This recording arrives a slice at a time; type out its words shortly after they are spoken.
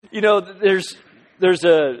There's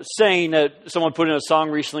a saying that someone put in a song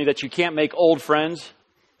recently that you can't make old friends.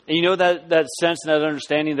 And you know that sense and that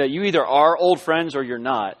understanding that you either are old friends or you're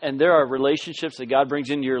not. And there are relationships that God brings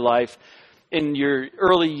into your life in your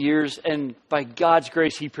early years. And by God's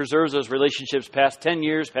grace, He preserves those relationships past 10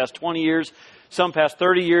 years, past 20 years, some past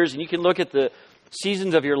 30 years. And you can look at the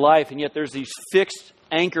seasons of your life, and yet there's these fixed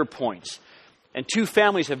anchor points. And two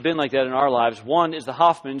families have been like that in our lives. One is the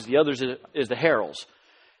Hoffmans, the other is the Harrells.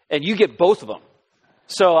 And you get both of them.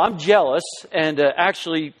 So I'm jealous and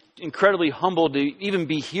actually incredibly humbled to even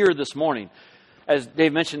be here this morning. As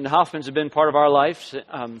Dave mentioned, the Hoffmans have been part of our life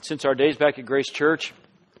since our days back at Grace Church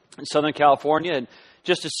in Southern California. And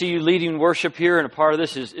just to see you leading worship here and a part of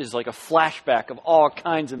this is like a flashback of all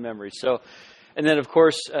kinds of memories. And then, of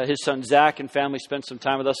course, his son Zach and family spent some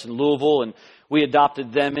time with us in Louisville, and we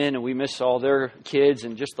adopted them in, and we miss all their kids,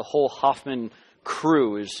 and just the whole Hoffman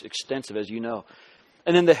crew is extensive, as you know.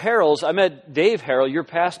 And then the Harrells, I met Dave Harrell, your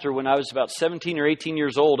pastor, when I was about 17 or 18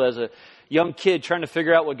 years old as a young kid trying to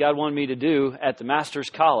figure out what God wanted me to do at the Master's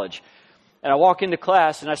College. And I walk into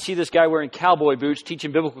class, and I see this guy wearing cowboy boots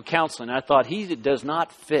teaching biblical counseling. And I thought, he does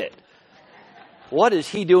not fit. What is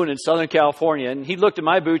he doing in Southern California? And he looked at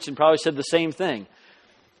my boots and probably said the same thing.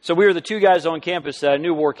 So we were the two guys on campus that I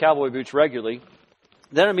knew wore cowboy boots regularly.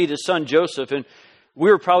 Then I meet his son, Joseph, and we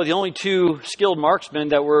were probably the only two skilled marksmen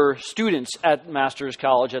that were students at Master's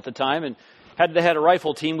College at the time. And had they had a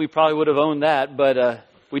rifle team, we probably would have owned that, but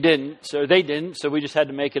we didn't. So they didn't, so we just had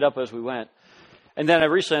to make it up as we went. And then I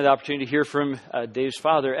recently had the opportunity to hear from Dave's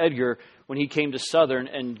father, Edgar, when he came to Southern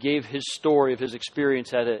and gave his story of his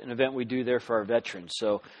experience at an event we do there for our veterans.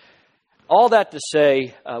 So all that to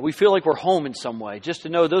say, we feel like we're home in some way. Just to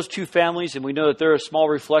know those two families, and we know that they're a small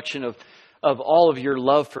reflection of all of your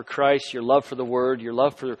love for Christ, your love for the Word, your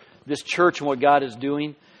love for this church and what God is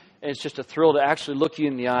doing. And it's just a thrill to actually look you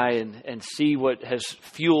in the eye and see what has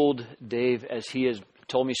fueled Dave as he has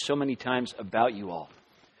told me so many times about you all.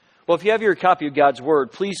 Well, if you have your copy of God's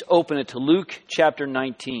Word, please open it to Luke chapter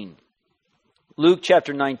 19. Luke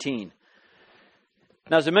chapter 19.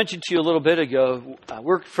 Now, as I mentioned to you a little bit ago,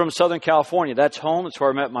 we're from Southern California. That's home. That's where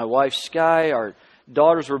I met my wife, Sky. Our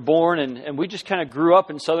daughters were born, and we just kind of grew up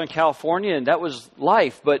in Southern California, and that was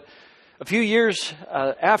life. But a few years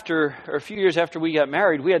after we got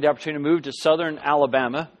married, we had the opportunity to move to Southern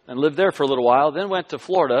Alabama and live there for a little while. Then went to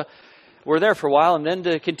Florida. We were there for a while, and then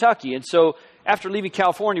to Kentucky. And so after leaving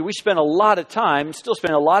California, we spent a lot of time, still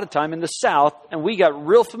spend a lot of time in the South, and we got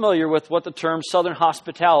real familiar with what the term Southern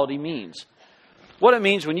hospitality means. What it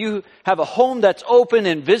means when you have a home that's open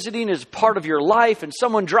and visiting is part of your life, and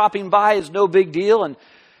someone dropping by is no big deal. And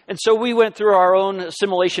so we went through our own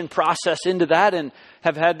assimilation process into that and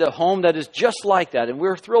have had a home that is just like that, and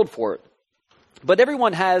we're thrilled for it. But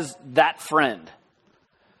everyone has that friend.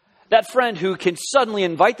 That friend who can suddenly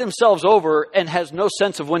invite themselves over and has no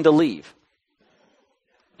sense of when to leave.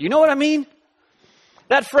 You know what I mean?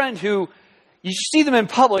 That friend who you see them in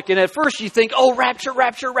public, and at first you think, oh, rapture,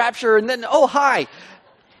 rapture, rapture. And then, oh, hi.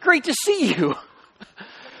 Great to see you.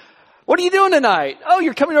 What are you doing tonight? Oh,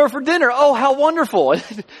 you're coming over for dinner. Oh, how wonderful.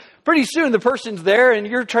 Pretty soon the person's there, and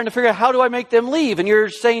you're trying to figure out, how do I make them leave? And you're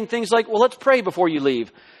saying things like, well, let's pray before you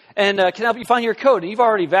leave. And can I help you find your coat? And you've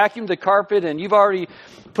already vacuumed the carpet, and you've already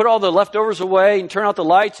put all the leftovers away and turned out the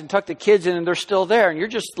lights and tucked the kids in, and they're still there. And you're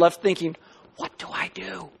just left thinking, what do I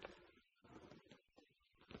do?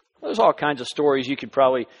 There's all kinds of stories you could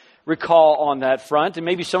probably recall on that front. And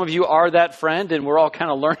maybe some of you are that friend, and we're all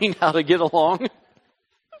kind of learning how to get along.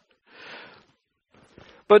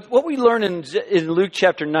 But what we learn in Luke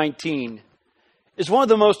chapter 19 is one of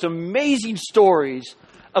the most amazing stories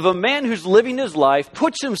of a man who's living his life,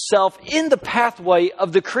 puts himself in the pathway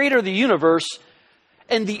of the creator of the universe,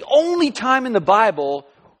 and the only time in the Bible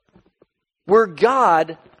where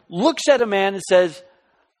God looks at a man and says,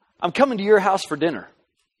 I'm coming to your house for dinner.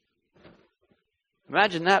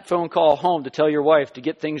 Imagine that phone call home to tell your wife to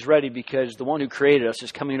get things ready because the one who created us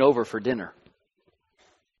is coming over for dinner.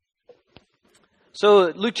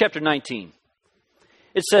 So Luke chapter 19,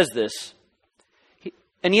 it says this,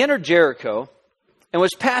 and he entered Jericho and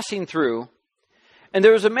was passing through, and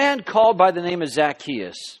there was a man called by the name of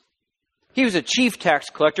Zacchaeus. He was a chief tax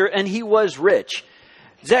collector, and he was rich.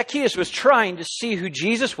 Zacchaeus was trying to see who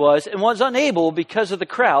Jesus was and was unable because of the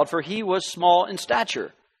crowd, for he was small in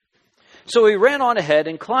stature. So he ran on ahead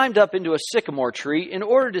and climbed up into a sycamore tree in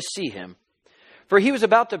order to see him, for he was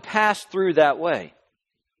about to pass through that way.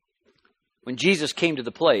 When Jesus came to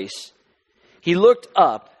the place, he looked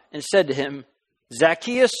up and said to him,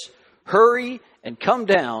 Zacchaeus, hurry and come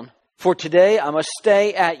down, for today I must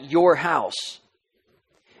stay at your house.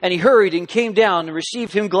 And he hurried and came down and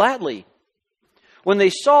received him gladly. When they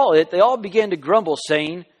saw it, they all began to grumble,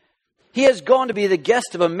 saying, "He has gone to be the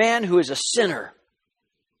guest of a man who is a sinner."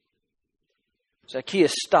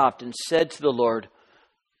 Zacchaeus stopped and said to the Lord,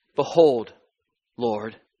 "Behold,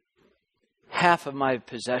 Lord, half of my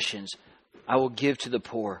possessions I will give to the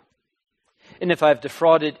poor. And if I have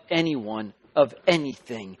defrauded anyone of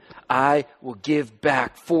anything, I will give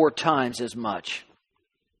back 4 times as much."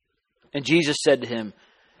 And Jesus said to him,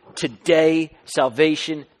 "Today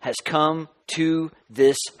salvation has come to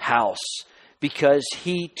this house, because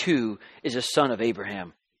he too is a son of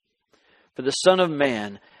Abraham. For the Son of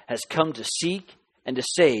Man has come to seek and to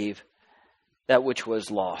save that which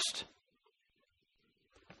was lost."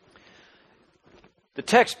 The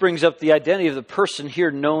text brings up the identity of the person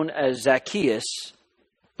here known as Zacchaeus,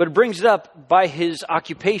 but it brings it up by his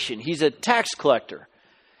occupation. He's a tax collector.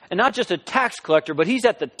 And not just a tax collector, but he's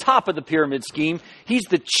at the top of the pyramid scheme. He's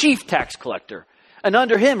the chief tax collector. And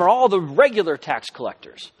under him are all the regular tax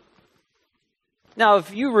collectors. Now,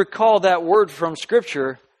 if you recall that word from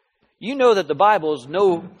Scripture, you know that the Bible is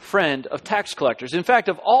no friend of tax collectors. In fact,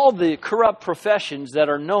 of all the corrupt professions that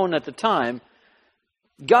are known at the time,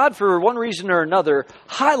 God, for one reason or another,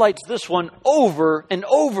 highlights this one over and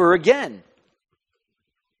over again.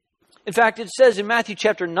 In fact, it says in Matthew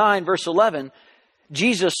chapter 9, verse 11,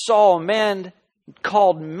 Jesus saw a man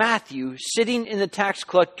called Matthew sitting in the tax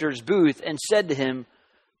collector's booth and said to him,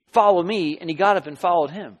 "Follow me." And he got up and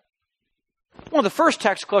followed him. One of the first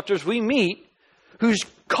tax collectors we meet who's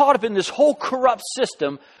caught up in this whole corrupt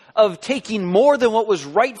system of taking more than what was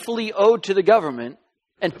rightfully owed to the government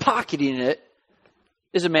and pocketing it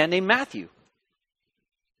is a man named Matthew.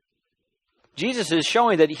 Jesus is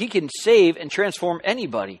showing that he can save and transform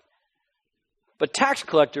anybody. But tax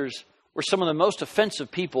collectors were some of the most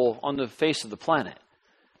offensive people on the face of the planet.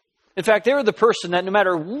 In fact, they were the person that no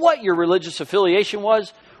matter what your religious affiliation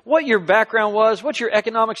was, what your background was, what your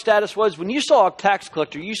economic status was, when you saw a tax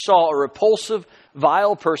collector, you saw a repulsive,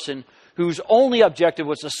 vile person whose only objective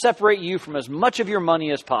was to separate you from as much of your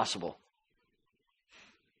money as possible.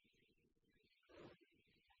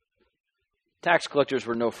 Tax collectors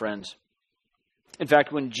were no friends. In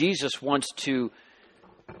fact, when Jesus wants to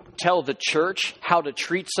tell the church how to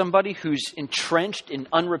treat somebody who's entrenched in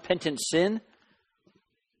unrepentant sin,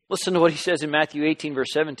 listen to what he says in Matthew 18,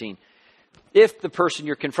 verse 17. If the person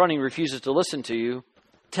you're confronting refuses to listen to you,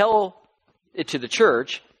 tell it to the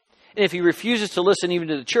church. And if he refuses to listen even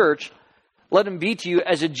to the church, let him be to you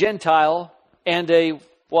as a Gentile and a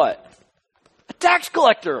what? A tax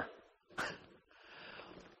collector.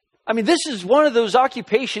 I mean, this is one of those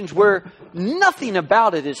occupations where nothing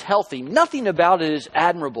about it is healthy. Nothing about it is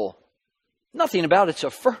admirable. Nothing about it's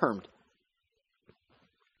affirmed.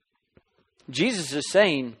 Jesus is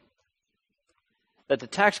saying that the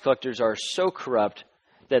tax collectors are so corrupt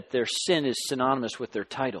that their sin is synonymous with their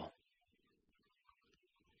title.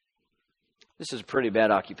 This is a pretty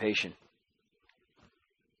bad occupation.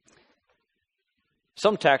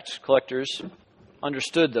 Some tax collectors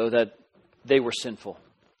understood, though, that they were sinful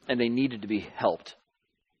and they needed to be helped.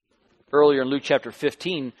 Earlier in Luke chapter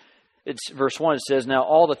 15, it's verse 1, it says, "Now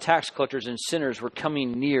all the tax collectors and sinners were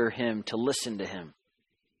coming near him to listen to him."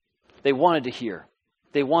 They wanted to hear.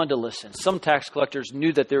 They wanted to listen. Some tax collectors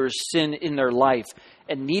knew that there was sin in their life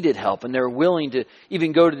and needed help, and they were willing to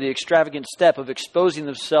even go to the extravagant step of exposing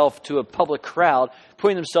themselves to a public crowd,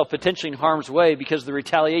 putting themselves potentially in harm's way because of the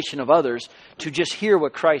retaliation of others, to just hear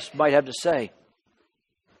what Christ might have to say.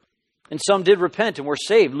 And some did repent and were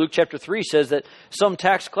saved. Luke chapter 3 says that some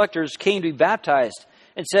tax collectors came to be baptized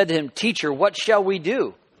and said to him, "Teacher, what shall we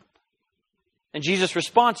do?" And Jesus'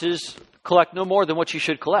 response is, collect no more than what you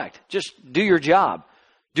should collect. Just do your job.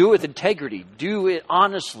 Do it with integrity. Do it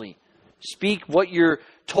honestly. Speak what you're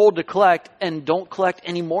told to collect and don't collect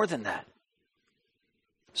any more than that.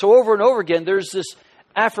 So over and over again, there's this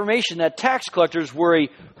affirmation that tax collectors were a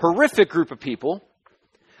horrific group of people,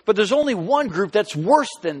 but there's only one group that's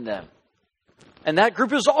worse than them. And that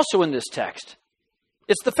group is also in this text.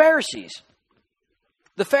 It's the Pharisees.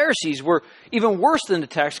 The Pharisees were even worse than the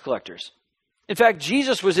tax collectors. In fact,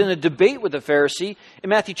 Jesus was in a debate with a Pharisee. In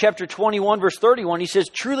Matthew chapter 21, verse 31, he says,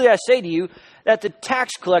 "Truly I say to you that the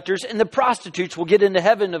tax collectors and the prostitutes will get into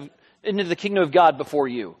heaven, into the kingdom of God before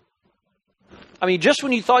you." I mean, just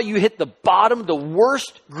when you thought you hit the bottom, the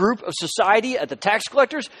worst group of society at the tax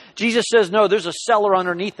collectors, Jesus says, no, there's a cellar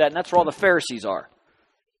underneath that, and that's where all the Pharisees are.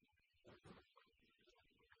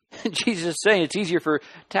 Jesus is saying it's easier for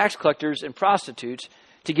tax collectors and prostitutes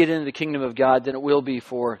to get into the kingdom of God than it will be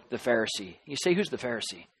for the Pharisee. You say, who's the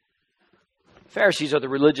Pharisee? Pharisees are the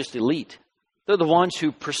religious elite. They're the ones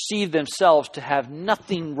who perceive themselves to have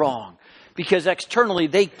nothing wrong, because externally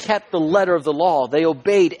they kept the letter of the law. They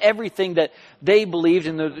obeyed everything that they believed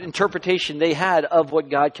in the interpretation they had of what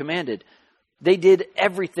God commanded. They did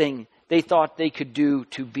everything they thought they could do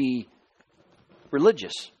to be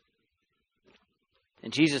religious.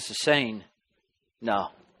 And Jesus is saying, no,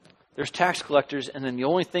 there's tax collectors, and then the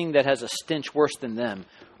only thing that has a stench worse than them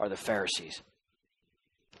are the Pharisees.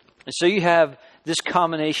 And so you have this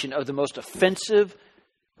combination of the most offensive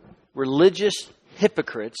religious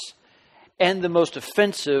hypocrites and the most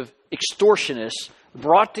offensive extortionists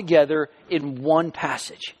brought together in one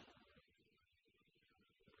passage.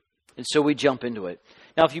 And so we jump into it.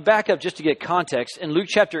 Now, if you back up just to get context, in Luke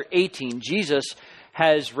chapter 18, Jesus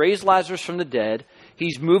has raised Lazarus from the dead.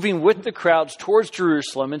 He's moving with the crowds towards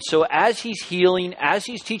Jerusalem. And so as he's healing, as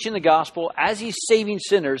he's teaching the gospel, as he's saving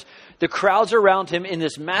sinners, the crowds around him in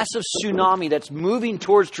this massive tsunami that's moving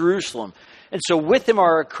towards Jerusalem. And so with him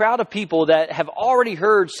are a crowd of people that have already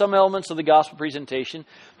heard some elements of the gospel presentation.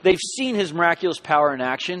 They've seen his miraculous power in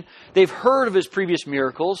action. They've heard of his previous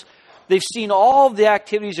miracles. They've seen all of the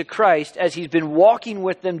activities of Christ as he's been walking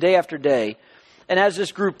with them day after day. And as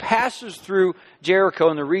this group passes through Jericho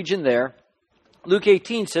and the region there, Luke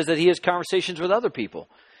 18 says that he has conversations with other people.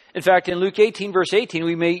 In fact, in Luke 18, verse 18,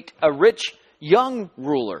 we meet a rich young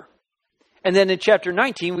ruler. And then in chapter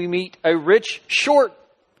 19, we meet a rich, short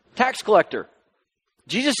tax collector.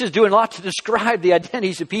 Jesus is doing a lot to describe the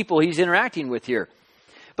identities of people he's interacting with here.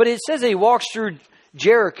 But it says that he walks through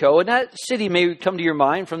Jericho, and that city may come to your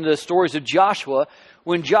mind from the stories of Joshua,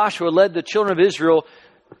 when Joshua led the children of Israel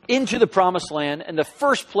into the promised land, and the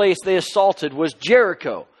first place they assaulted was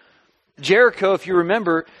Jericho. Jericho, if you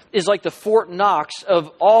remember, is like the Fort Knox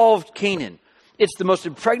of all of Canaan. It's the most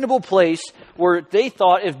impregnable place where they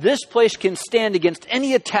thought if this place can stand against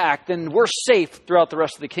any attack, then we're safe throughout the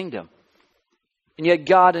rest of the kingdom. And yet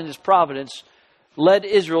God in his providence led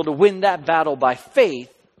Israel to win that battle by faith.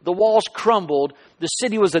 The walls crumbled, the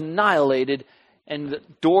city was annihilated, and the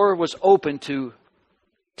door was open to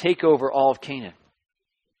take over all of Canaan.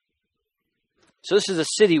 So this is a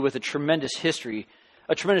city with a tremendous history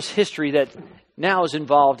that now is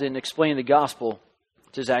involved in explaining the gospel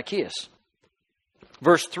to Zacchaeus.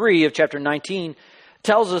 Verse 3 of chapter 19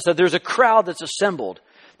 tells us that there's a crowd that's assembled,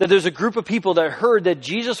 that there's a group of people that heard that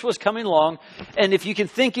Jesus was coming along, and if you can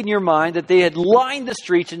think in your mind that they had lined the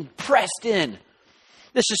streets and pressed in.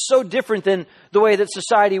 This is so different than the way that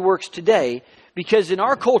society works today, because in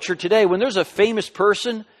our culture today, when there's a famous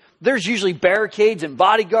person, there's usually barricades and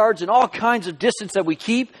bodyguards and all kinds of distance that we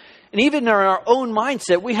keep. And even in our own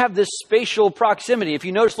mindset, we have this spatial proximity. If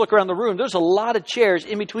you notice, look around the room, there's a lot of chairs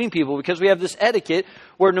in between people because we have this etiquette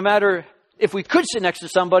where no matter if we could sit next to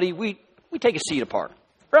somebody, we take a seat apart,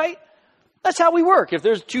 right? That's how we work. If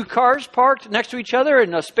there's two cars parked next to each other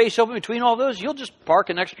and a space open between all those, you'll just park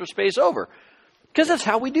an extra space over. Because that's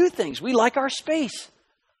how we do things. We like our space.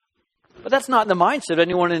 But that's not the mindset of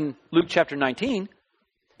anyone in Luke chapter 19.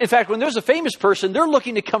 In fact, when there's a famous person, they're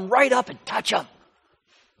looking to come right up and touch them.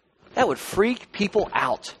 That would freak people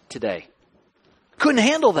out today. Couldn't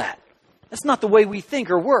handle that. That's not the way we think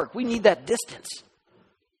or work. We need that distance.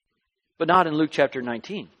 But not in Luke chapter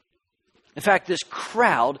 19. In fact, this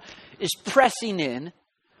crowd is pressing in.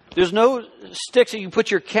 There's no sticks that you put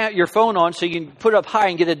your phone on so you can put it up high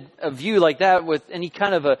and get a view like that with any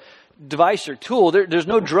kind of a device or tool. There's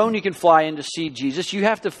no drone you can fly in to see Jesus. You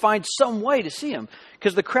have to find some way to see him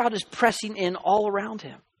because the crowd is pressing in all around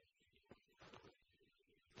him.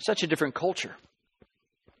 Such a different culture.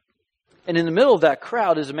 And in the middle of that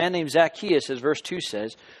crowd is a man named Zacchaeus, as verse 2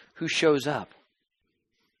 says, who shows up.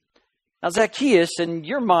 Now Zacchaeus, in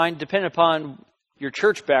your mind, depending upon your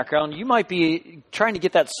church background, you might be trying to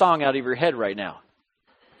get that song out of your head right now.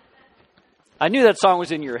 I knew that song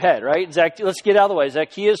was in your head, right? Let's get out of the way.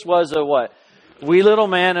 Zacchaeus was a what? Wee little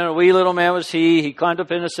man, and a wee little man was he. He climbed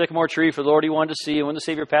up in a sycamore tree for the Lord he wanted to see. And when the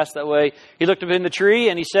Savior passed that way, he looked up in the tree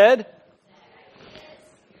and he said,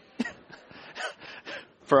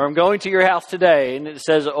 "For I'm going to your house today." And it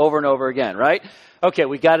says over and over again, right? Okay,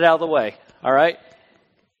 we got it out of the way. All right?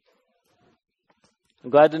 I'm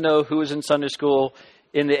glad to know who was in Sunday school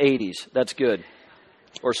in the 80s. That's good.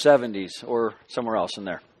 Or 70s, or somewhere else in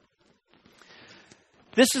there.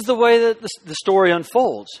 This is the way that the story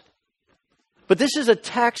unfolds. But this is a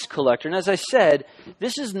tax collector. And as I said,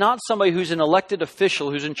 this is not somebody who's an elected official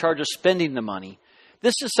who's in charge of spending the money.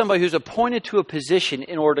 This is somebody who's appointed to a position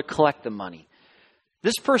in order to collect the money.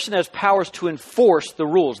 This person has powers to enforce the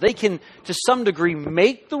rules. They can, to some degree,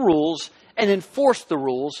 make the rules and enforce the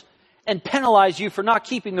rules and penalize you for not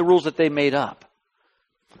keeping the rules that they made up.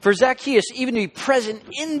 For Zacchaeus, even to be present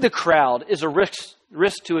in the crowd is a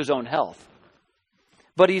risk to his own health.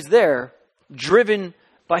 But he's there, driven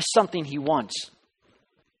by something he wants.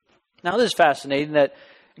 Now, this is fascinating that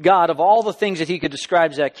God, of all the things that he could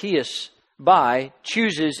describe Zacchaeus by,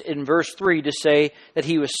 chooses in verse 3 to say that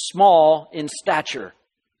he was small in stature.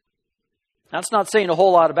 That's not saying a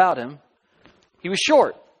whole lot about him. He was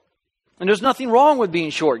short. And there's nothing wrong with being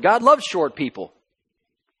short. God loves short people.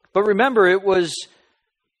 But remember, it was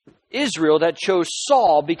Israel that chose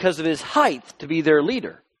Saul because of his height to be their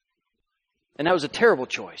leader. And that was a terrible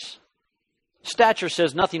choice. Stature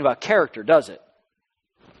says nothing about character, does it?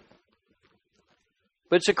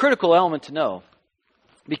 But it's a critical element to know,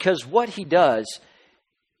 because what he does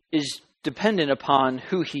is dependent upon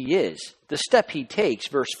who he is. The step he takes,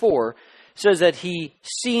 verse 4, says that he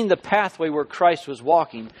seen the pathway where Christ was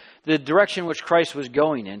walking, the direction which Christ was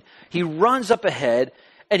going in. He runs up ahead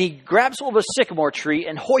and he grabs hold of a sycamore tree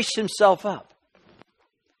and hoists himself up.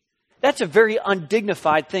 That's a very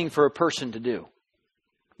undignified thing for a person to do.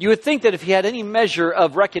 You would think that if he had any measure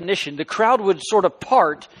of recognition, the crowd would sort of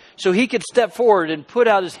part so he could step forward and put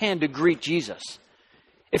out his hand to greet Jesus.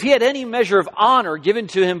 If he had any measure of honor given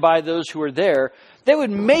to him by those who were there, they would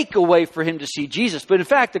make a way for him to see Jesus. But in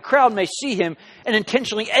fact, the crowd may see him and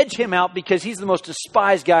intentionally edge him out because he's the most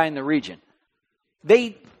despised guy in the region.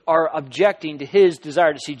 They are objecting to his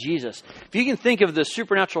desire to see Jesus. If you can think of the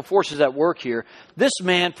supernatural forces at work here, this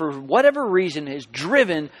man, for whatever reason, is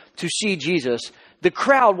driven to see Jesus. The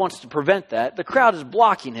crowd wants to prevent that. The crowd is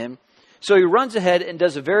blocking him. So he runs ahead and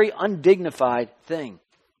does a very undignified thing.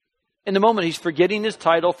 In the moment, he's forgetting his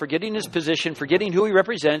title, forgetting his position, forgetting who he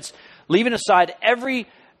represents, leaving aside every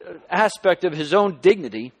aspect of his own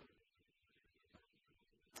dignity.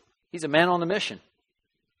 He's a man on a mission.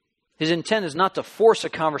 His intent is not to force a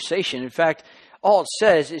conversation. In fact, all it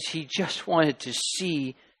says is he just wanted to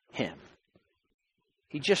see him.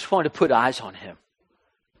 He just wanted to put eyes on him.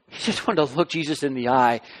 He just wanted to look Jesus in the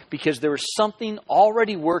eye because there was something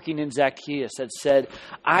already working in Zacchaeus that said,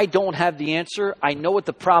 I don't have the answer. I know what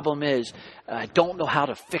the problem is. And I don't know how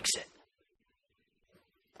to fix it.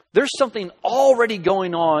 There's something already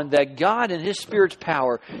going on that God in his Spirit's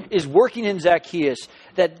power is working in Zacchaeus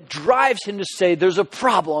that drives him to say there's a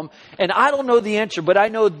problem and I don't know the answer, but I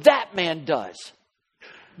know that man does.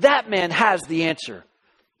 That man has the answer.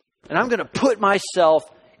 And I'm going to put myself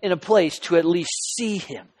in a place to at least see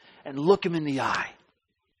him and look him in the eye.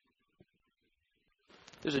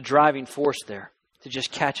 There's a driving force there to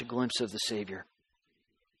just catch a glimpse of the Savior.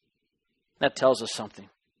 That tells us something.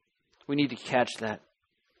 We need to catch that.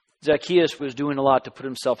 Zacchaeus was doing a lot to put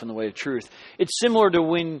himself in the way of truth. It's similar to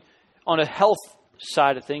when, on a health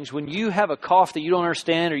side of things, when you have a cough that you don't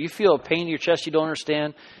understand or you feel a pain in your chest you don't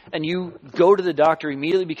understand, and you go to the doctor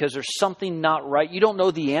immediately because there's something not right. You don't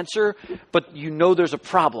know the answer, but you know there's a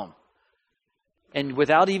problem. And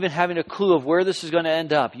without even having a clue of where this is going to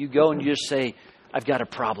end up, you go and you just say, I've got a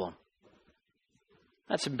problem.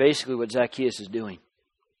 That's basically what Zacchaeus is doing.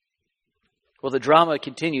 Well, the drama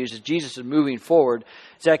continues as Jesus is moving forward.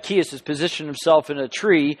 Zacchaeus has positioned himself in a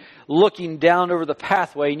tree, looking down over the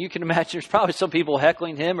pathway. And you can imagine there's probably some people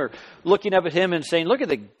heckling him or looking up at him and saying, look at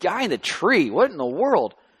the guy in the tree. What in the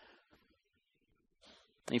world?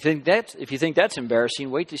 And if you think that's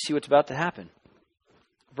embarrassing, wait to see what's about to happen.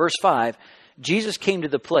 Verse 5, Jesus came to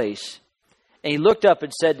the place and he looked up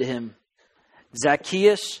and said to him,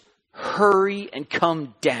 Zacchaeus, hurry and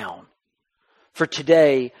come down. For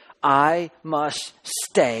today I must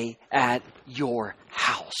stay at your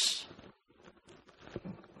house.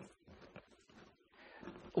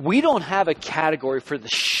 We don't have a category for the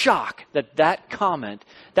shock that comment,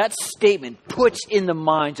 that statement puts in the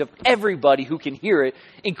minds of everybody who can hear it,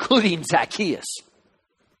 including Zacchaeus.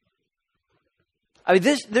 I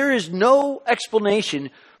mean, there is no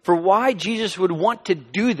explanation for why Jesus would want to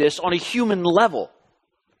do this on a human level.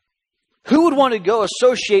 Who would want to go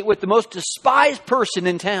associate with the most despised person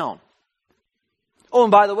in town? Oh,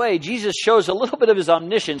 and by the way, Jesus shows a little bit of his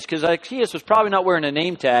omniscience because Zacchaeus was probably not wearing a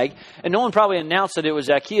name tag, and no one probably announced that it was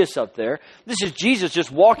Zacchaeus up there. This is Jesus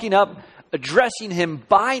just walking up, addressing him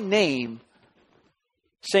by name,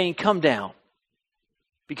 saying, come down,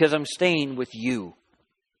 because I'm staying with you.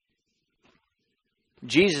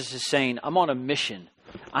 Jesus is saying, I'm on a mission.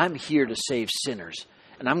 I'm here to save sinners,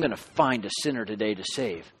 and I'm going to find a sinner today to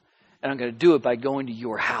save. And I'm going to do it by going to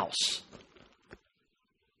your house.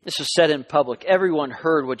 This was said in public. Everyone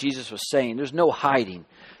heard what Jesus was saying. There's no hiding.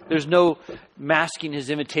 There's no masking his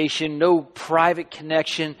invitation, no private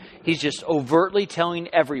connection. He's just overtly telling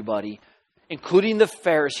everybody, including the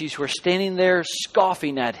Pharisees who are standing there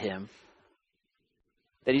scoffing at him,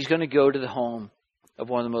 that he's going to go to the home of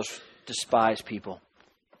one of the most despised people.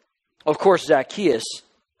 Of course, Zacchaeus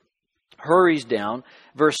hurries down.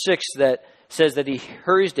 Verse 6 that says that he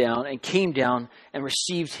hurries down and came down and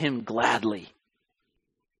received him gladly.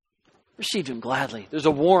 Received him gladly. There's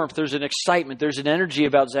a warmth, there's an excitement, there's an energy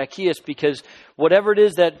about Zacchaeus, because whatever it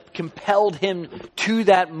is that compelled him to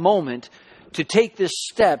that moment to take this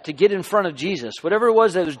step, to get in front of Jesus, whatever it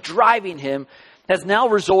was that was driving him, has now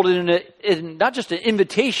resulted in not just an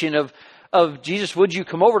invitation of Jesus, would you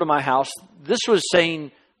come over to my house? This was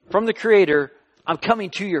saying from the Creator, I'm coming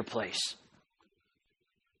to your place.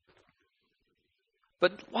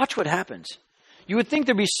 But watch what happens. You would think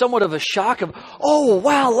there'd be somewhat of a shock of, oh,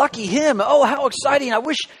 wow, lucky him. Oh, how exciting. I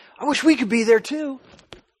wish we could be there too.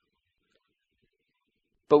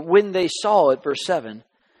 But when they saw it, verse 7,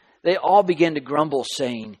 they all began to grumble,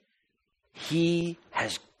 saying, he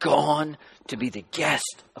has gone to be the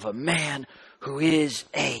guest of a man who is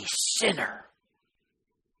a sinner.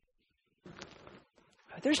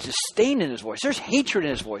 There's disdain in his voice. There's hatred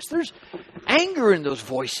in his voice. There's anger in those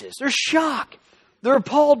voices. There's shock. They're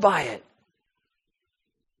appalled by it.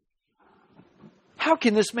 How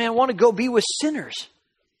can this man want to go be with sinners?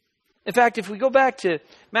 In fact, if we go back to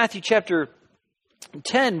Matthew chapter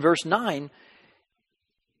 10, verse 9,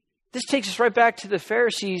 this takes us right back to the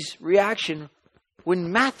Pharisees' reaction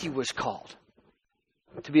when Matthew was called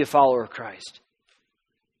to be a follower of Christ.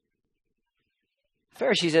 The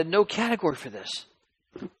Pharisees had no category for this.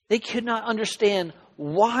 They could not understand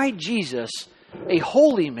why Jesus, a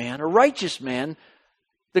holy man, a righteous man,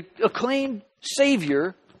 the acclaimed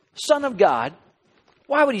Savior, Son of God,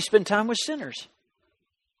 why would he spend time with sinners?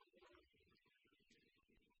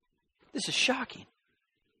 This is shocking.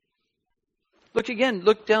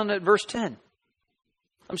 Look down at verse 10.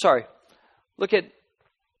 I'm sorry. Look at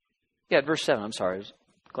verse 7. I'm sorry. I was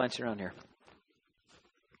glancing around here.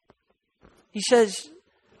 He says,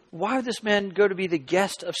 why would this man go to be the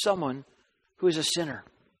guest of someone who is a sinner?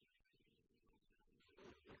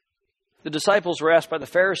 The disciples were asked by the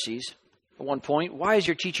Pharisees at one point, why is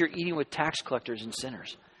your teacher eating with tax collectors and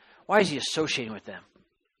sinners? Why is he associating with them?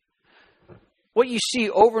 What you see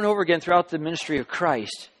over and over again throughout the ministry of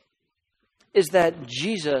Christ is that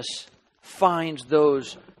Jesus finds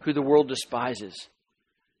those who the world despises.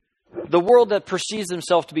 The world that perceives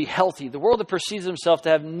themselves to be healthy, the world that perceives themselves to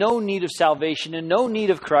have no need of salvation and no need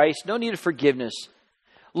of Christ, no need of forgiveness,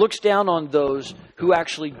 looks down on those who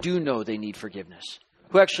actually do know they need forgiveness,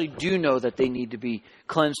 who actually do know that they need to be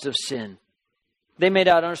cleansed of sin. They may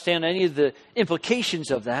not understand any of the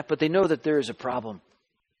implications of that, but they know that there is a problem.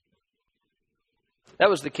 That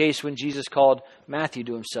was the case when Jesus called Matthew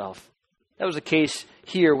to himself. That was the case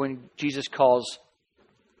here when Jesus calls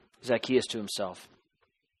Zacchaeus to himself.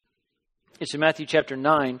 It's in Matthew chapter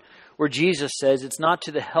 9 where Jesus says it's not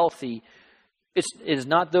to the healthy, it is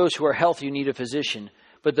not those who are healthy who need a physician,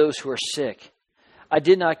 but those who are sick. I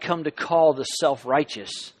did not come to call the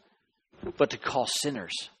self-righteous, but to call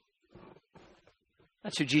sinners.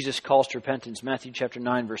 That's who Jesus calls to repentance, Matthew chapter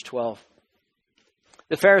 9, verse 12.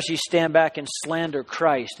 The Pharisees stand back and slander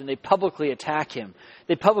Christ, and they publicly attack him.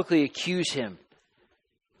 They publicly accuse him.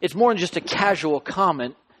 It's more than just a casual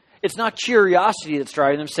comment. It's not curiosity that's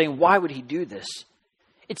driving them, saying, why would he do this?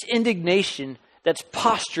 It's indignation that's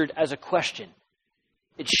postured as a question.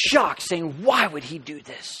 It's shock, saying, why would he do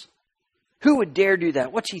this? Who would dare do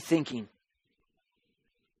that? What's he thinking?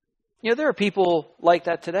 You know, there are people like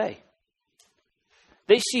that today.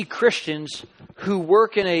 They see Christians who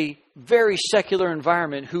work in a very secular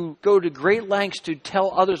environment, who go to great lengths to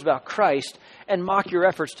tell others about Christ and mock your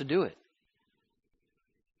efforts to do it.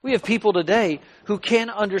 We have people today who can't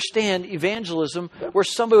understand evangelism, where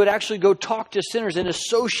somebody would actually go talk to sinners and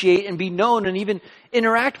associate and be known and even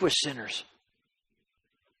interact with sinners.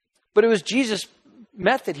 But it was Jesus'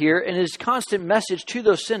 method here and his constant message to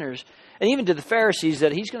those sinners and even to the Pharisees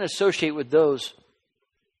that he's going to associate with those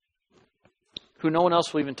who no one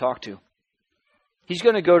else will even talk to. He's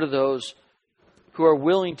going to go to those who are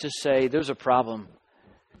willing to say, there's a problem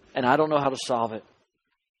and I don't know how to solve it.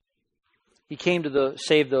 He came to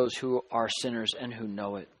save those who are sinners and who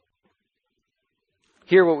know it.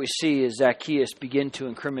 Here what we see is Zacchaeus begin to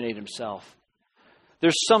incriminate himself.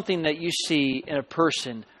 There's something that you see in a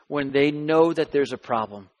person when they know that there's a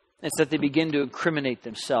problem. It's that they begin to incriminate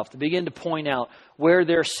themselves. They begin to point out where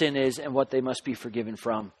their sin is and what they must be forgiven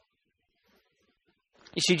from.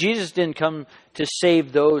 You see, Jesus didn't come to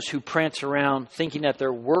save those who prance around thinking that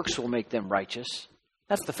their works will make them righteous.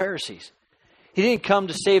 That's the Pharisees. He didn't come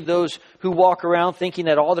to save those who walk around thinking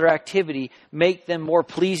that all their activity make them more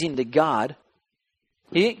pleasing to God.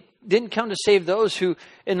 He didn't come to save those who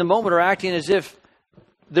in the moment are acting as if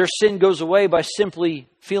their sin goes away by simply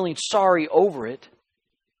feeling sorry over it.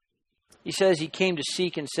 He says he came to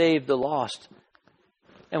seek and save the lost.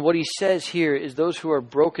 And what he says here is those who are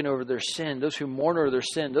broken over their sin, those who mourn over their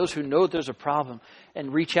sin, those who know that there's a problem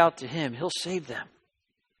and reach out to him, he'll save them.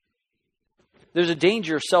 There's a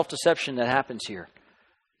danger of self-deception that happens here.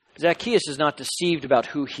 Zacchaeus is not deceived about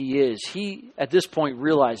who he is. He, at this point,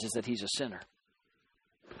 realizes that he's a sinner.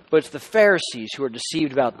 But it's the Pharisees who are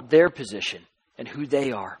deceived about their position and who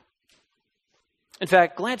they are. In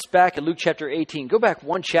fact, glance back at Luke chapter 18. Go back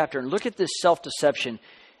one chapter and look at this self-deception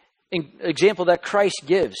example that Christ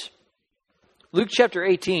gives. Luke chapter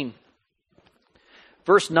 18,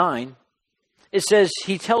 verse 9, it says,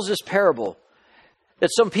 he tells this parable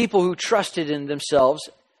that some people who trusted in themselves,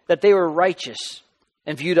 that they were righteous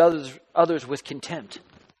and viewed others with contempt.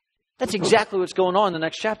 That's exactly what's going on in the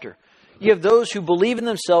next chapter. You have those who believe in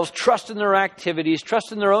themselves, trust in their activities,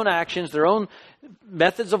 trust in their own actions, their own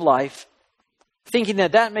methods of life, thinking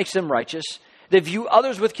that that makes them righteous. They view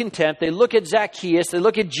others with contempt. They look at Zacchaeus. They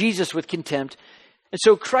look at Jesus with contempt. And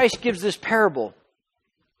so Christ gives this parable.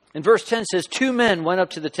 And verse 10 says, 2 men went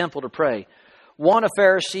up to the temple to pray, one a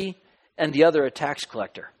Pharisee and the other a tax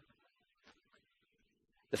collector.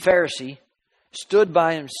 The Pharisee stood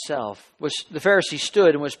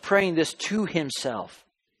and was praying this to himself.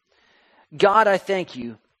 God, I thank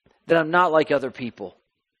you that I'm not like other people,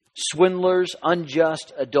 swindlers,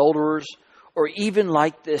 unjust, adulterers, or even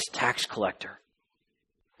like this tax collector.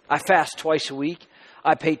 I fast twice a week.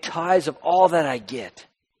 I pay tithes of all that I get.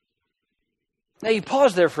 Now you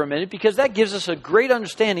pause there for a minute because that gives us a great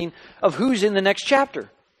understanding of who's in the next chapter.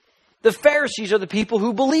 The Pharisees are the people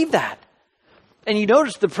who believe that. And you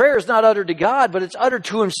notice the prayer is not uttered to God, but it's uttered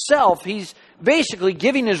to himself. He's basically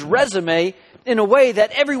giving his resume in a way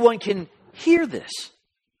that everyone can hear this.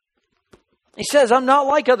 He says, I'm not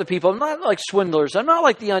like other people. I'm not like swindlers. I'm not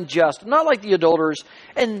like the unjust. I'm not like the adulterers.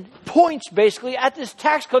 And points basically at this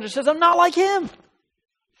tax collector, says, I'm not like him.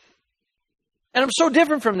 And I'm so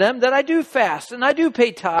different from them that I do fast and I do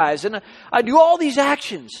pay tithes and I do all these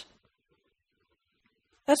actions.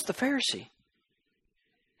 That's the Pharisee.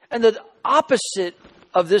 And the opposite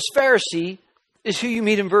of this Pharisee is who you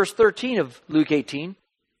meet in verse 13 of Luke 18.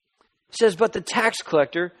 It says, but the tax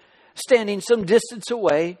collector, standing some distance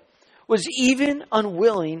away, was even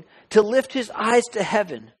unwilling to lift his eyes to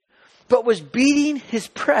heaven, but was beating his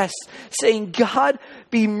breast, saying, God,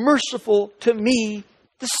 be merciful to me,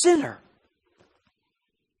 the sinner.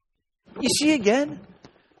 You see again?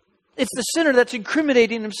 It's the sinner that's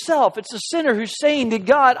incriminating himself. It's the sinner who's saying to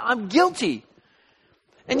God, I'm guilty.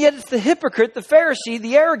 And yet it's the hypocrite, the Pharisee,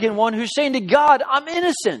 the arrogant one who's saying to God, I'm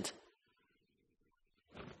innocent.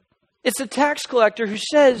 It's the tax collector who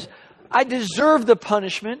says, I deserve the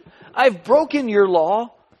punishment. I've broken your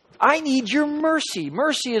law. I need your mercy.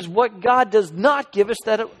 Mercy is what God does not give us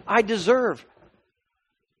that I deserve.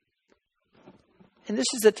 And this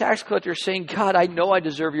is the tax collector saying, God, I know I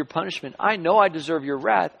deserve your punishment. I know I deserve your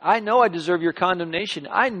wrath. I know I deserve your condemnation.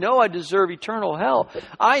 I know I deserve eternal hell.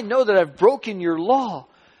 I know that I've broken your law.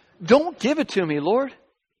 Don't give it to me, Lord.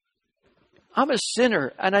 I'm a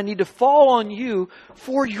sinner and I need to fall on you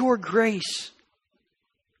for your grace.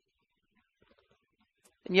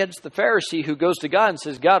 And yet it's the Pharisee who goes to God and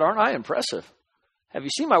says, God, aren't I impressive? Have you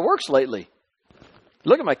seen my works lately?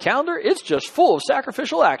 Look at my calendar. It's just full of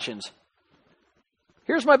sacrificial actions.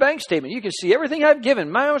 Here's my bank statement. You can see everything I've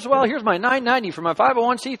given. Might as well, here's my $9.90 for my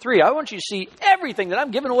 501c3. I want you to see everything that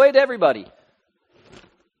I'm giving away to everybody.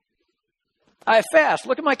 I fast.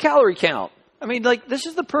 Look at my calorie count. I mean, this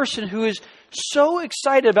is the person who is so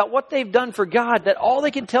excited about what they've done for God that all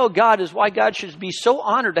they can tell God is why God should be so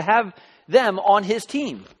honored to have them on his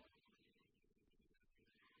team.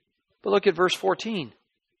 But look at verse 14.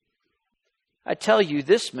 I tell you,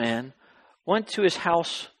 this man went to his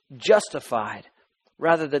house justified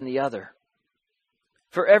rather than the other.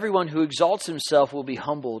 For everyone who exalts himself will be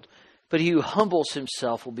humbled, but he who humbles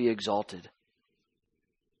himself will be exalted.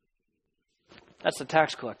 That's the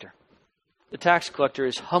tax collector. The tax collector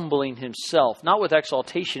is humbling himself, not with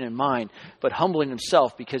exaltation in mind, but humbling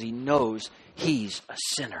himself because he knows he's a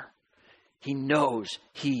sinner. He knows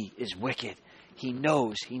he is wicked. He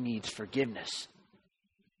knows he needs forgiveness.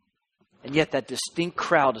 And yet that distinct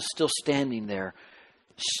crowd is still standing there,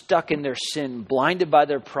 stuck in their sin, blinded by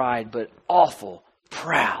their pride, but awful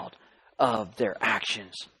proud of their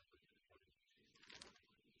actions.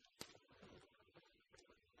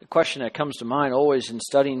 The question that comes to mind always in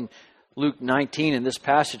studying Luke 19 in this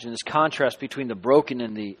passage, and this contrast between the broken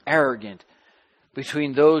and the arrogant,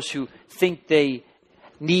 between those who think they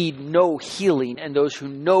need no healing and those who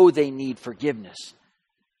know they need forgiveness.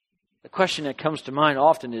 The question that comes to mind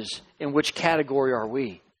often is, in which category are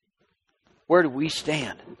we? Where do we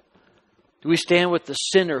stand? Do we stand with the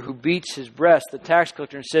sinner who beats his breast, the tax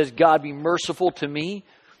collector, and says, God, be merciful to me?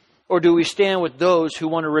 Or do we stand with those who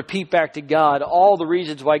want to repeat back to God all the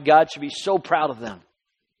reasons why God should be so proud of them?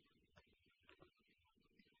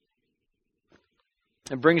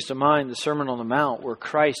 It brings to mind the Sermon on the Mount, where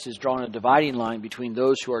Christ is drawing a dividing line between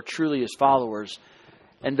those who are truly His followers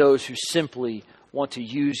and those who simply want to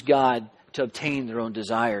use God to obtain their own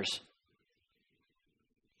desires.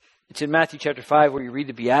 It's in Matthew chapter 5 where you read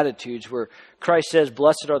the Beatitudes, where Christ says,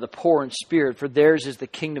 blessed are the poor in spirit, for theirs is the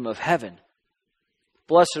kingdom of heaven.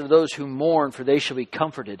 Blessed are those who mourn, for they shall be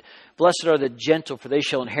comforted. Blessed are the gentle, for they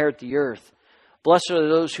shall inherit the earth. Blessed are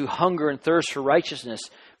those who hunger and thirst for righteousness,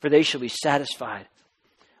 for they shall be satisfied.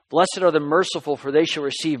 Blessed are the merciful, for they shall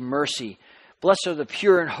receive mercy. Blessed are the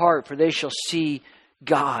pure in heart, for they shall see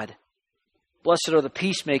God. Blessed are the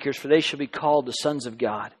peacemakers, for they shall be called the sons of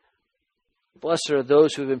God. Blessed are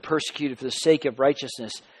those who have been persecuted for the sake of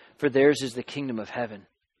righteousness, for theirs is the kingdom of heaven.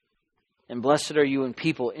 And blessed are you when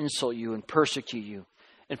people insult you and persecute you,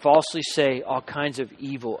 and falsely say all kinds of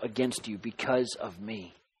evil against you because of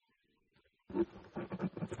me.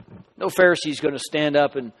 No Pharisee is going to stand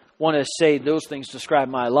up and want to say those things describe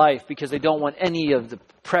my life, because they don't want any of the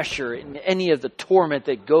pressure and any of the torment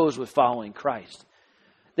that goes with following Christ.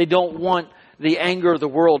 They don't want the anger of the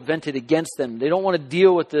world vented against them. They don't want to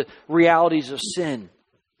deal with the realities of sin.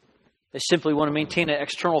 They simply want to maintain an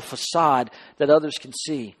external facade that others can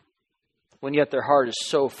see, when yet their heart is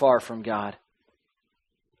so far from God.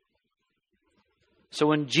 So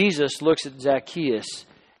when Jesus looks at Zacchaeus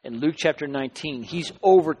in Luke chapter 19, He's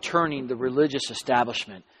overturning the religious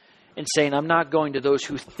establishment and saying, I'm not going to those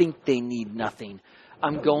who think they need nothing.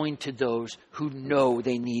 I'm going to those who know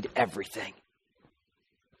they need everything.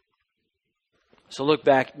 So look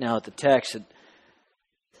back now at the text at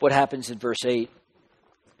what happens in verse 8.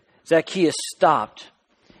 Zacchaeus stopped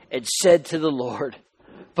and said to the Lord,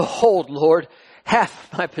 behold, Lord,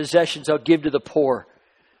 half of my possessions I'll give to the poor.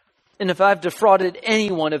 And if I've defrauded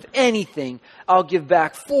anyone of anything, I'll give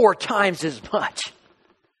back 4 times as much.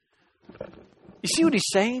 You see what he's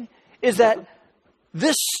saying? Is that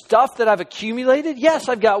this stuff that I've accumulated, yes,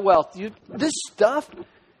 I've got wealth. This stuff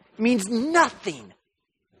means nothing.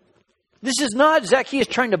 This is not Zacchaeus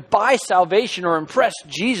trying to buy salvation or impress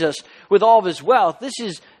Jesus with all of his wealth. This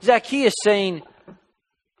is Zacchaeus saying,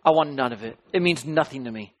 I want none of it. It means nothing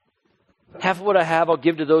to me. Half of what I have, I'll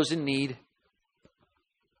give to those in need.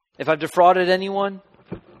 If I've defrauded anyone,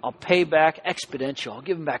 I'll pay back exponential. I'll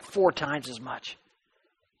give them back 4 times as much.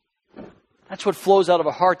 That's what flows out of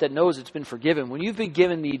a heart that knows it's been forgiven. When you've been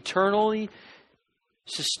given the eternally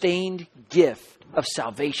sustained gift of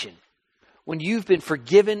salvation, when you've been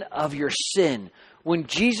forgiven of your sin, when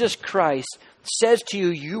Jesus Christ says to you,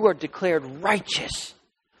 you are declared righteous,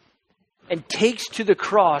 and takes to the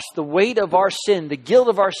cross the weight of our sin, the guilt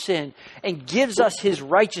of our sin, and gives us His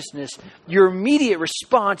righteousness, your immediate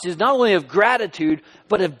response is not only of gratitude,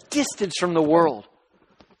 but of distance from the world.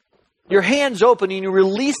 Your hands open and you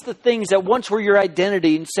release the things that once were your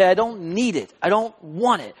identity and say, I don't need it. I don't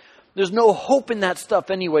want it. There's no hope in that stuff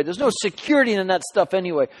anyway. There's no security in that stuff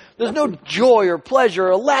anyway. There's no joy or pleasure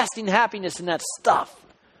or lasting happiness in that stuff.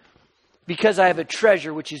 Because I have a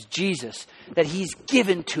treasure, which is Jesus, that He's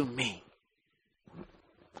given to me.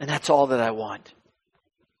 And that's all that I want.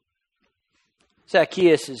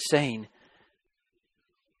 Zacchaeus is saying,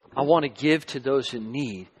 I want to give to those in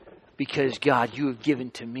need because, God, you have given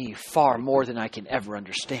to me far more than I can ever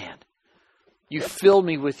understand. You filled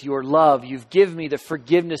me with your love. You've given me the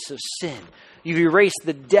forgiveness of sin. You've erased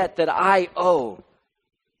the debt that I owe.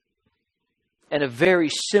 And a very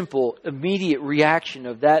simple, immediate reaction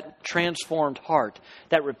of that transformed heart,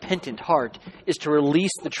 that repentant heart, is to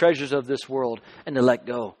release the treasures of this world and to let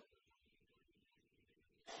go.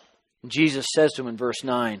 And Jesus says to him in verse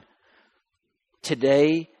 9,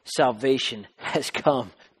 today salvation has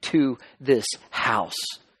come to this house.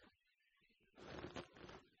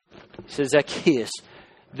 He says, Zacchaeus,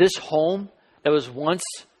 this home that was once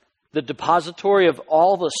the depository of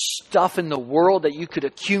all the stuff in the world that you could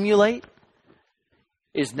accumulate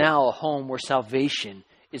is now a home where salvation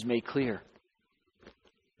is made clear.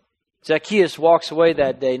 Zacchaeus walks away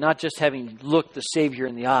that day not just having looked the Savior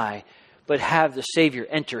in the eye, but have the Savior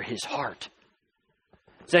enter his heart.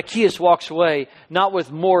 Zacchaeus walks away not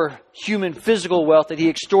with more human physical wealth that he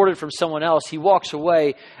extorted from someone else. He walks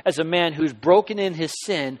away as a man who's broken in his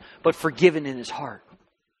sin, but forgiven in his heart.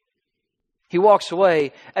 He walks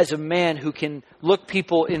away as a man who can look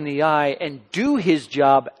people in the eye and do his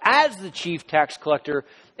job as the chief tax collector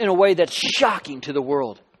in a way that's shocking to the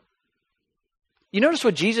world. You notice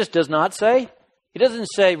what Jesus does not say? He doesn't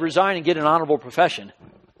say resign and get an honorable profession.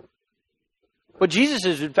 What Jesus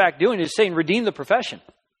is in fact doing is saying redeem the profession.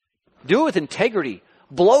 Do it with integrity.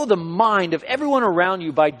 Blow the mind of everyone around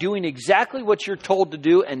you by doing exactly what you're told to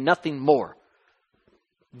do and nothing more.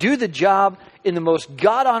 Do the job in the most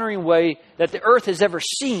God-honoring way that the earth has ever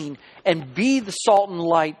seen and be the salt and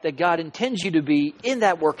light that God intends you to be in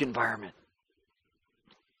that work environment.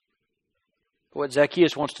 What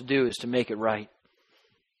Zacchaeus wants to do is to make it right.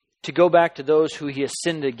 To go back to those who he has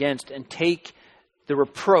sinned against and take the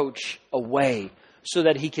reproach away so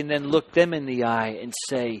that he can then look them in the eye and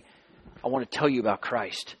say, I want to tell you about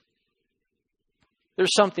Christ.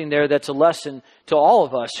 There's something there that's a lesson to all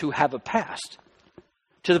of us who have a past.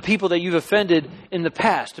 To the people that you've offended in the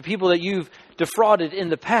past, to people that you've defrauded in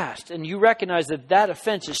the past, and you recognize that that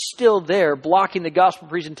offense is still there, blocking the gospel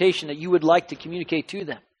presentation that you would like to communicate to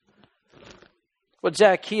them. What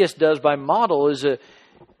Zacchaeus does by model is an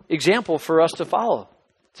example for us to follow.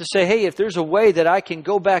 To say, hey, if there's a way that I can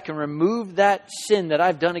go back and remove that sin that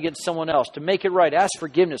I've done against someone else, to make it right, ask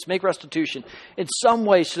forgiveness, make restitution in some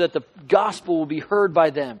way so that the gospel will be heard by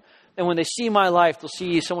them. And when they see my life, they'll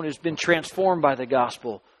see someone who's been transformed by the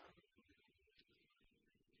gospel.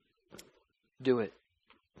 Do it.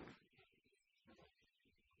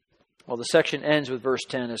 Well, the section ends with verse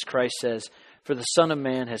 10 as Christ says, for the Son of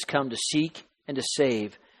Man has come to seek and to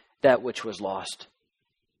save that which was lost.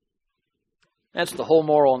 That's the whole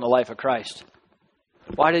moral in the life of Christ.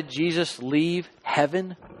 Why did Jesus leave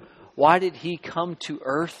heaven? Why did he come to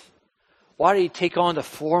earth? Why did he take on the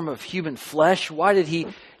form of human flesh? Why did he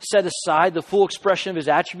set aside the full expression of his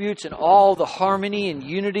attributes and all the harmony and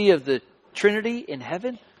unity of the Trinity in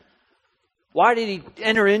heaven? Why did he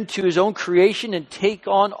enter into his own creation and take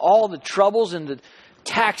on all the troubles and the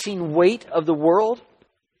taxing weight of the world?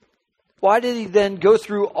 Why did he then go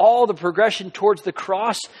through all the progression towards the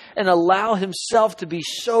cross and allow himself to be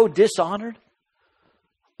so dishonored?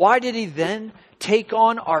 Why did he then take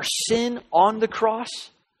on our sin on the cross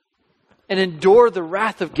and endure the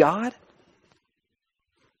wrath of God?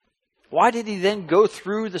 Why did he then go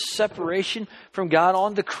through the separation from God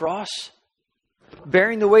on the cross,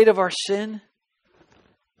 bearing the weight of our sin,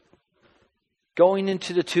 going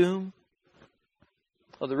into the tomb?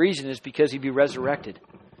 Well, the reason is because he'd be resurrected.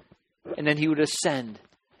 And then he would ascend,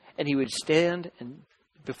 and he would stand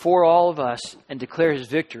before all of us and declare his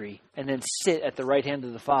victory, and then sit at the right hand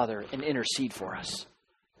of the Father and intercede for us.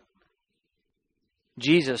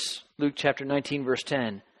 Jesus, Luke chapter 19, verse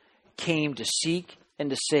 10, came to seek and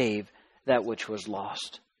to save that which was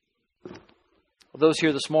lost. Well, those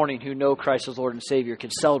here this morning who know Christ as Lord and Savior can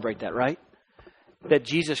celebrate that, right? That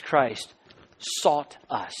Jesus Christ sought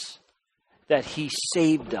us, that he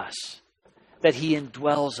saved us, that he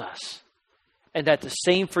indwells us, and that the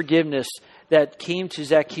same forgiveness that came to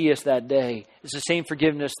Zacchaeus that day is the same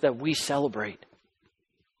forgiveness that we celebrate.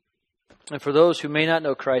 And for those who may not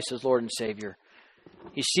know Christ as Lord and Savior,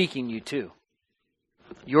 he's seeking you too.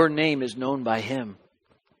 Your name is known by him,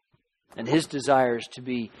 and his desire is to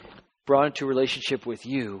be brought into a relationship with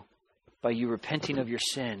you by you repenting of your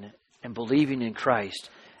sin and believing in Christ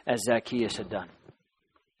as Zacchaeus had done.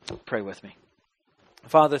 Pray with me.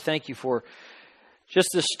 Father, thank you for just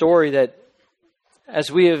this story that,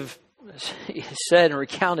 as we have said and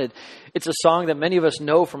recounted, it's a song that many of us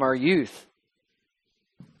know from our youth.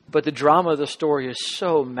 But the drama of the story is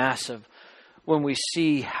so massive when we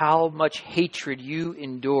see how much hatred you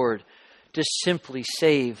endured to simply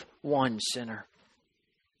save one sinner.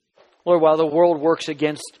 Lord, while the world works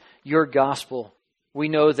against your gospel, we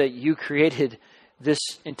know that you created this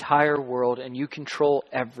entire world and you control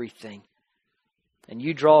everything. And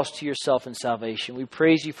you draw us to yourself in salvation. We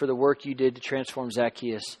praise you for the work you did to transform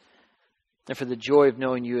Zacchaeus and for the joy of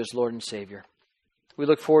knowing you as Lord and Savior. We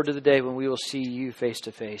look forward to the day when we will see you face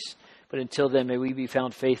to face. But until then, may we be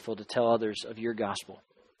found faithful to tell others of your gospel.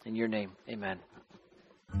 In your name, amen.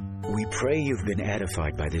 We pray you've been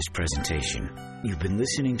edified by this presentation. You've been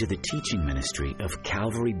listening to the teaching ministry of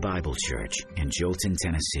Calvary Bible Church in Jolton,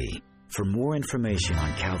 Tennessee. For more information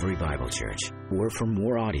on Calvary Bible Church or for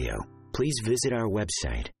more audio, please visit our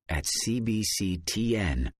website at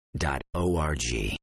cbctn.org.